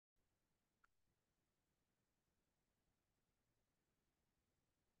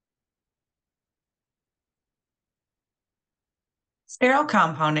Sterile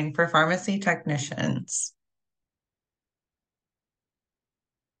compounding for pharmacy technicians.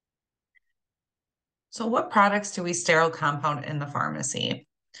 So what products do we sterile compound in the pharmacy?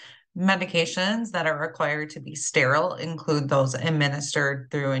 Medications that are required to be sterile include those administered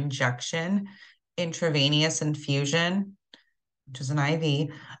through injection, intravenous infusion, which is an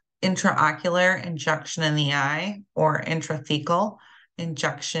IV, intraocular injection in the eye, or intrathecal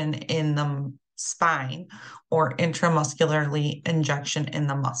injection in the spine, or intramuscularly injection in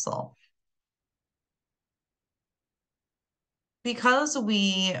the muscle. Because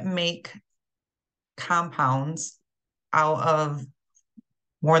we make compounds out of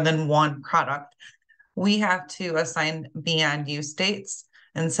more than one product, we have to assign beyond use dates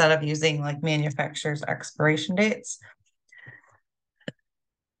instead of using like manufacturer's expiration dates.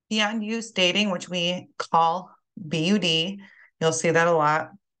 Beyond use dating, which we call BUD, you'll see that a lot,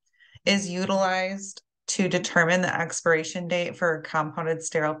 is utilized to determine the expiration date for a compounded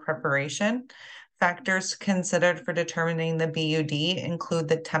sterile preparation. Factors considered for determining the BUD include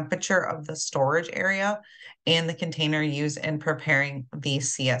the temperature of the storage area and the container used in preparing the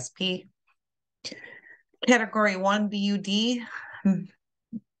CSP. Category 1 BUD,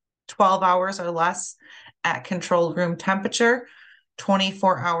 12 hours or less at controlled room temperature,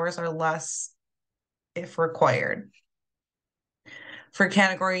 24 hours or less if required. For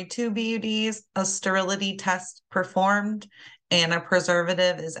category 2 BUDs, a sterility test performed and a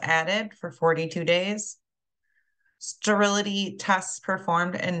preservative is added for 42 days. Sterility tests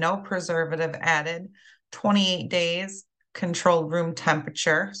performed and no preservative added, 28 days, controlled room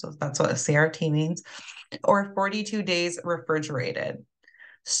temperature, so that's what a CRT means, or 42 days refrigerated.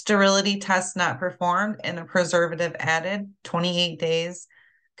 Sterility test not performed and a preservative added, 28 days,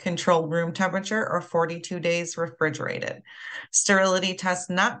 controlled room temperature, or 42 days refrigerated. Sterility test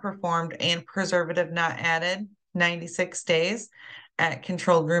not performed and preservative not added, 96 days at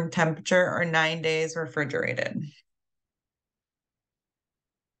controlled room temperature, or 9 days refrigerated.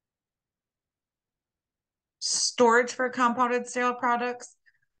 Storage for compounded sterile products.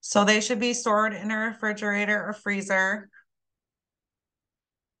 So they should be stored in a refrigerator or freezer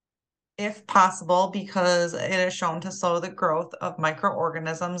if possible, because it is shown to slow the growth of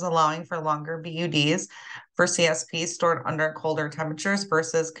microorganisms, allowing for longer BUDs for CSP stored under colder temperatures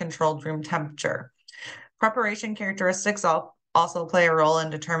versus controlled room temperature. Preparation characteristics also play a role in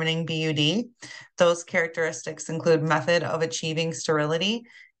determining BUD. Those characteristics include method of achieving sterility,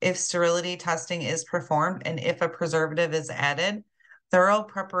 if sterility testing is performed, and if a preservative is added. Thorough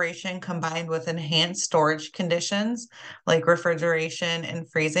preparation combined with enhanced storage conditions like refrigeration and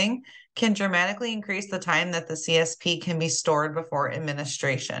freezing can dramatically increase the time that the CSP can be stored before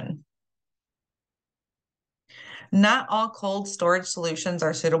administration. Not all cold storage solutions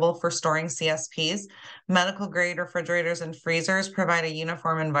are suitable for storing CSPs. Medical grade refrigerators and freezers provide a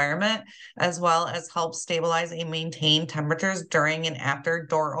uniform environment, as well as help stabilize and maintain temperatures during and after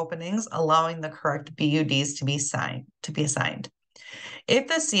door openings, allowing the correct BUDs to be assigned. If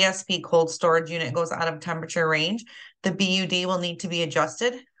the CSP cold storage unit goes out of temperature range, the BUD will need to be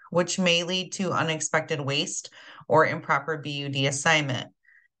adjusted, which may lead to unexpected waste or improper BUD assignment.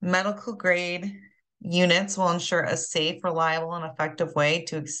 Medical grade units will ensure a safe, reliable, and effective way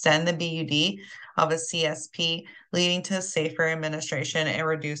to extend the BUD of a CSP, leading to safer administration and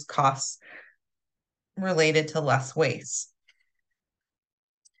reduced costs related to less waste.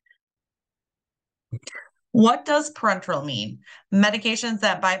 What does parenteral mean? Medications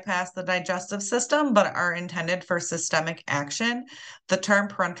that bypass the digestive system but are intended for systemic action. The term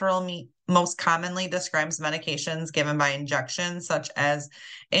parenteral most commonly describes medications given by injection, such as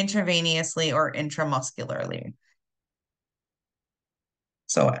intravenously or intramuscularly.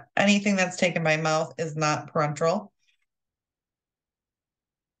 So anything that's taken by mouth is not parenteral.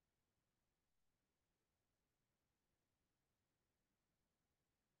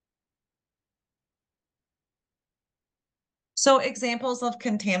 So examples of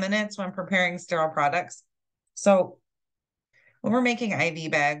contaminants when preparing sterile products. So when we're making IV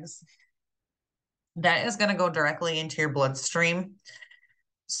bags, that is going to go directly into your bloodstream.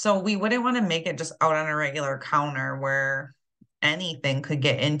 So we wouldn't want to make it just out on a regular counter where anything could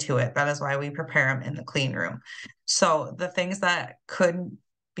get into it. That is why we prepare them in the clean room. So the things that could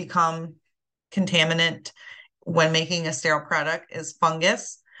become contaminant when making a sterile product is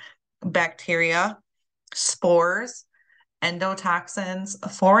fungus, bacteria, spores, endotoxins,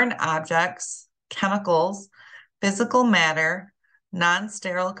 foreign objects, chemicals, physical matter,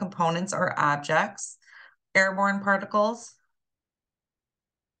 non-sterile components or objects, airborne particles,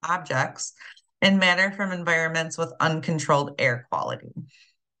 objects, and matter from environments with uncontrolled air quality.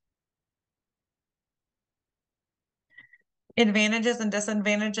 Advantages and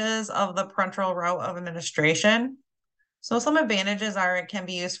disadvantages of the parenteral route of administration. So some advantages are it can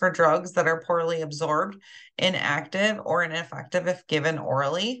be used for drugs that are poorly absorbed, inactive, or ineffective if given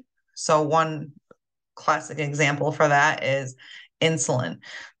orally. So one classic example for that is insulin.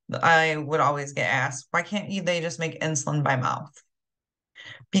 I would always get asked, why can't they just make insulin by mouth?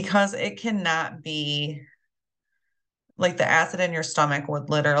 Because it cannot be like the acid in your stomach would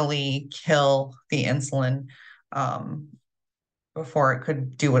literally kill the insulin before it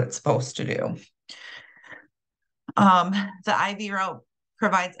could do what it's supposed to do. The IV route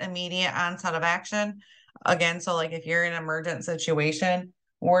provides immediate onset of action. Again, so like if you're in an emergent situation,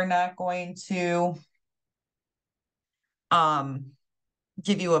 we're not going to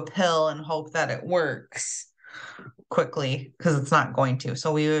give you a pill and hope that it works quickly because it's not going to.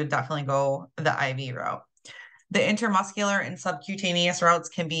 So we would definitely go the IV route. The intramuscular and subcutaneous routes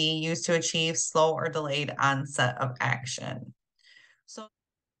can be used to achieve slow or delayed onset of action.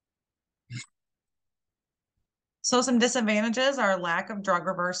 So some disadvantages are lack of drug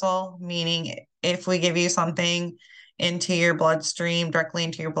reversal, meaning if we give you something into your bloodstream, directly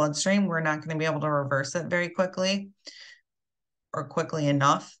into your bloodstream, we're not going to be able to reverse it very quickly or quickly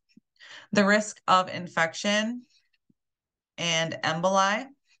enough. The risk of infection and emboli,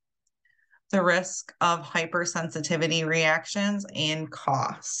 the risk of hypersensitivity reactions, and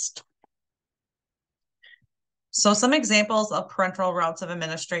cost. So some examples of parenteral routes of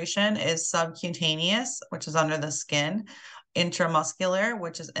administration is subcutaneous, which is under the skin, intramuscular,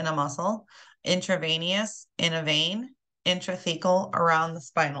 which is in a muscle, intravenous, in a vein, intrathecal, around the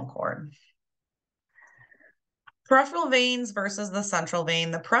spinal cord. Peripheral veins versus the central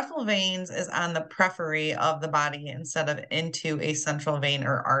vein. The peripheral veins is on the periphery of the body instead of into a central vein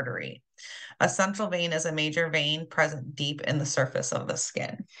or artery. A central vein is a major vein present deep in the surface of the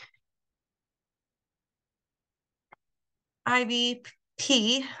skin.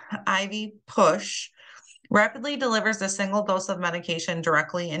 IVP, IV push, rapidly delivers a single dose of medication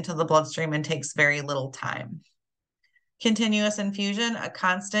directly into the bloodstream and takes very little time. Continuous infusion, a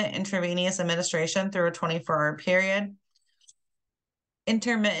constant intravenous administration through a 24-hour period.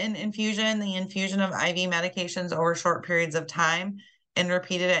 Intermittent infusion, the infusion of IV medications over short periods of time and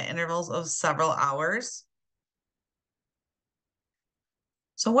repeated at intervals of several hours.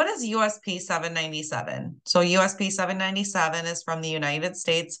 So what is USP 797? So USP 797 is from the United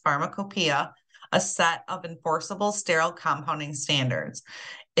States Pharmacopoeia, a set of enforceable sterile compounding standards.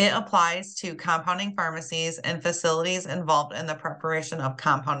 It applies to compounding pharmacies and facilities involved in the preparation of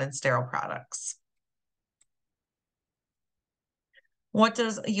compounded sterile products. What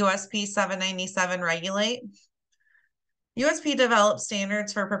does USP 797 regulate? USP develops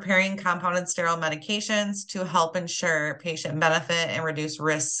standards for preparing compounded sterile medications to help ensure patient benefit and reduce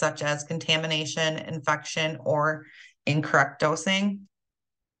risks such as contamination, infection, or incorrect dosing.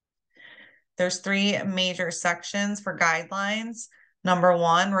 There's three major sections for guidelines. Number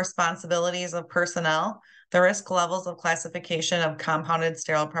one, responsibilities of personnel, the risk levels of classification of compounded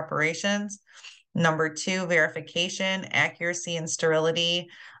sterile preparations. Number two, verification, accuracy, and sterility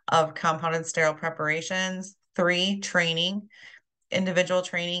of compounded sterile preparations. Three, training, individual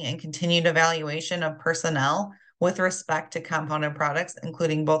training and continued evaluation of personnel with respect to compounded products,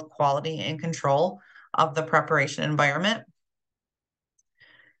 including both quality and control of the preparation environment.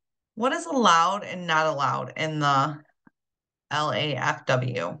 What is allowed and not allowed in the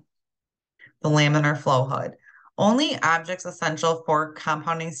LAFW, the laminar flow hood? Only objects essential for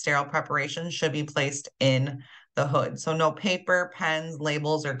compounding sterile preparation should be placed in the hood. So no paper, pens,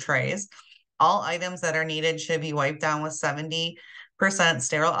 labels, or trays. All items that are needed should be wiped down with 70%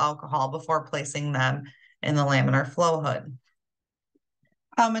 sterile alcohol before placing them in the laminar flow hood.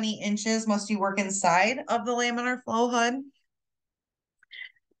 How many inches must you work inside of the laminar flow hood?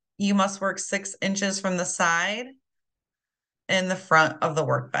 You must work 6 inches from the side and the front of the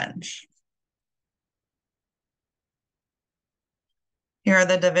workbench. Here are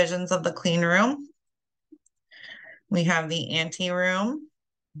the divisions of the clean room. We have the ante room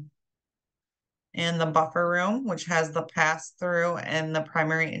and the buffer room, which has the pass-through and the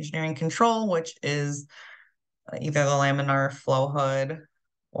primary engineering control, which is either the laminar flow hood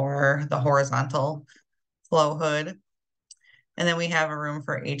or the horizontal flow hood. And then we have a room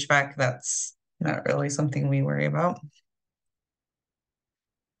for HVAC. That's not really something we worry about.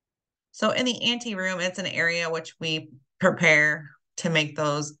 So in the ante room, it's an area which we prepare to make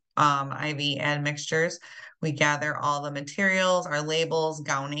those IV admixtures. We gather all the materials, our labels,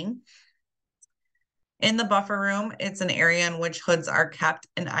 gowning. In the buffer room, it's an area in which hoods are kept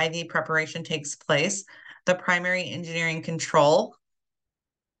and IV preparation takes place. The primary engineering control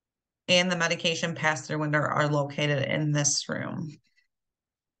and the medication pass-through window are located in this room.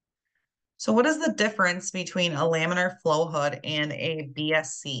 So what is the difference between a laminar flow hood and a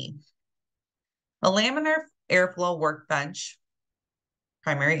BSC? A laminar airflow workbench,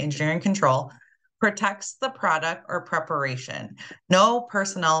 primary engineering control, protects the product or preparation. No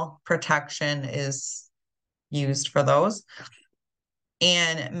personnel protection is used for those,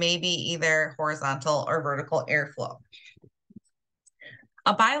 and maybe either horizontal or vertical airflow.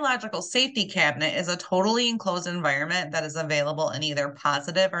 A biological safety cabinet is a totally enclosed environment that is available in either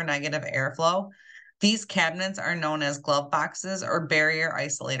positive or negative airflow. These cabinets are known as glove boxes or barrier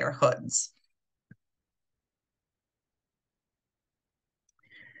isolator hoods.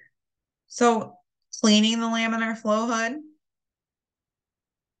 So cleaning the laminar flow hood,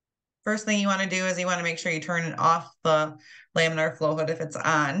 first thing you want to do is you want to make sure you turn off the laminar flow hood if it's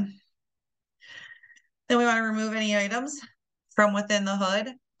on. Then we want to remove any items from within the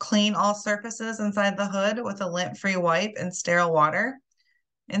hood. Clean all surfaces inside the hood with a lint-free wipe and sterile water.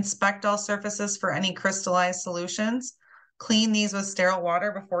 Inspect all surfaces for any crystallized solutions. Clean these with sterile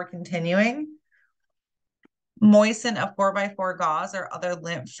water before continuing. Moisten a 4x4 gauze or other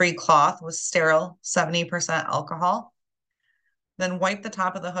lint-free cloth with sterile 70% alcohol. Then wipe the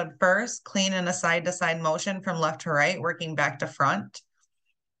top of the hood first. Clean in a side-to-side motion from left to right, working back to front.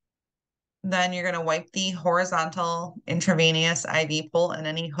 Then you're going to wipe the horizontal intravenous IV pull and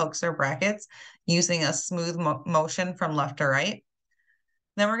any hooks or brackets using a smooth motion from left to right.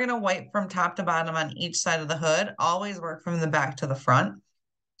 Then we're going to wipe from top to bottom on each side of the hood. Always work from the back to the front.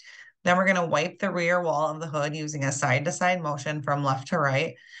 Then we're going to wipe the rear wall of the hood using a side-to-side motion from left to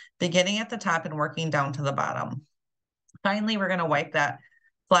right, beginning at the top and working down to the bottom. Finally, we're going to wipe that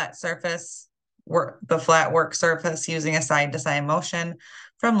flat surface, the flat work surface using a side-to-side motion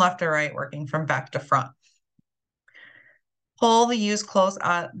from left to right, working from back to front. Pull the used cloths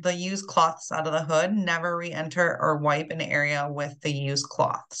out of the hood. Never re-enter or wipe an area with the used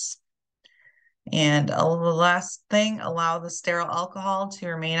cloths. And the last thing, allow the sterile alcohol to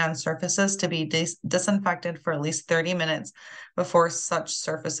remain on surfaces to be disinfected for at least 30 minutes before such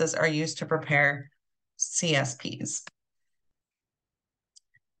surfaces are used to prepare CSPs.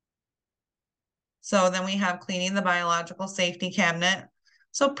 So then we have cleaning the biological safety cabinet.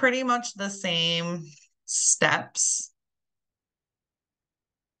 So pretty much the same steps.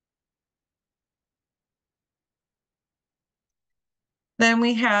 Then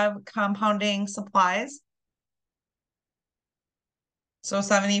we have compounding supplies. So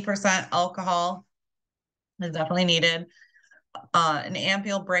 70% alcohol is definitely needed. An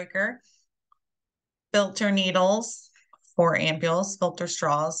ampule breaker, filter needles for ampules, filter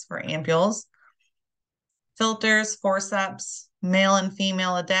straws for ampules, filters, forceps, male and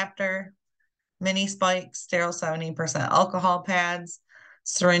female adapter, mini spikes, sterile 70% alcohol pads,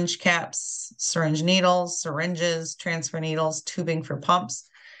 syringe caps, syringe needles, syringes, transfer needles, tubing for pumps,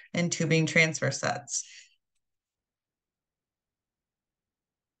 and tubing transfer sets.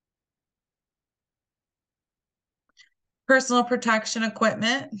 Personal protection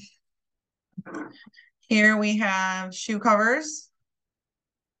equipment. Here we have shoe covers.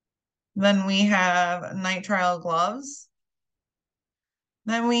 Then we have nitrile gloves.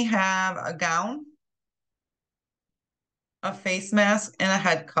 Then we have a gown, a face mask, and a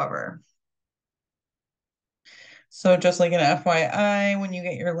head cover. So just like an FYI, when you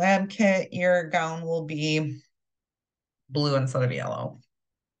get your lab kit, your gown will be blue instead of yellow.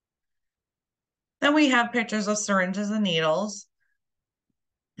 Then we have pictures of syringes and needles.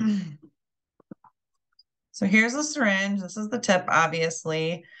 So here's a syringe. This is the tip,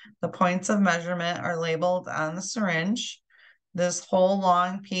 obviously. The points of measurement are labeled on the syringe. This whole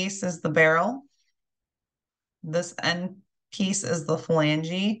long piece is the barrel. This end piece is the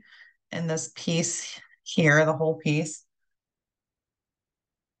phalange. And this piece here, the whole piece,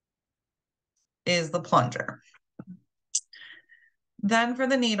 is the plunger. Then for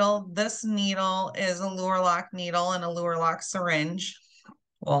the needle, this needle is a lure lock needle and a lure lock syringe.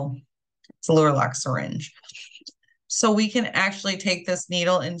 Well, it's a lure lock syringe. So we can actually take this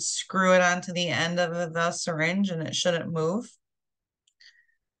needle and screw it onto the end of the syringe and it shouldn't move.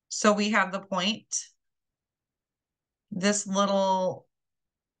 So we have the point. This little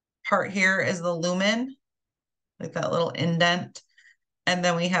part here is the lumen, like that little indent. And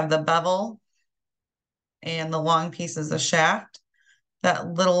then we have the bevel and the long piece is the shaft. That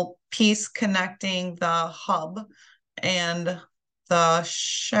little piece connecting the hub and the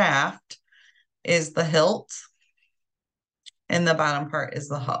shaft is the hilt. And the bottom part is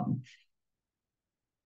the hub.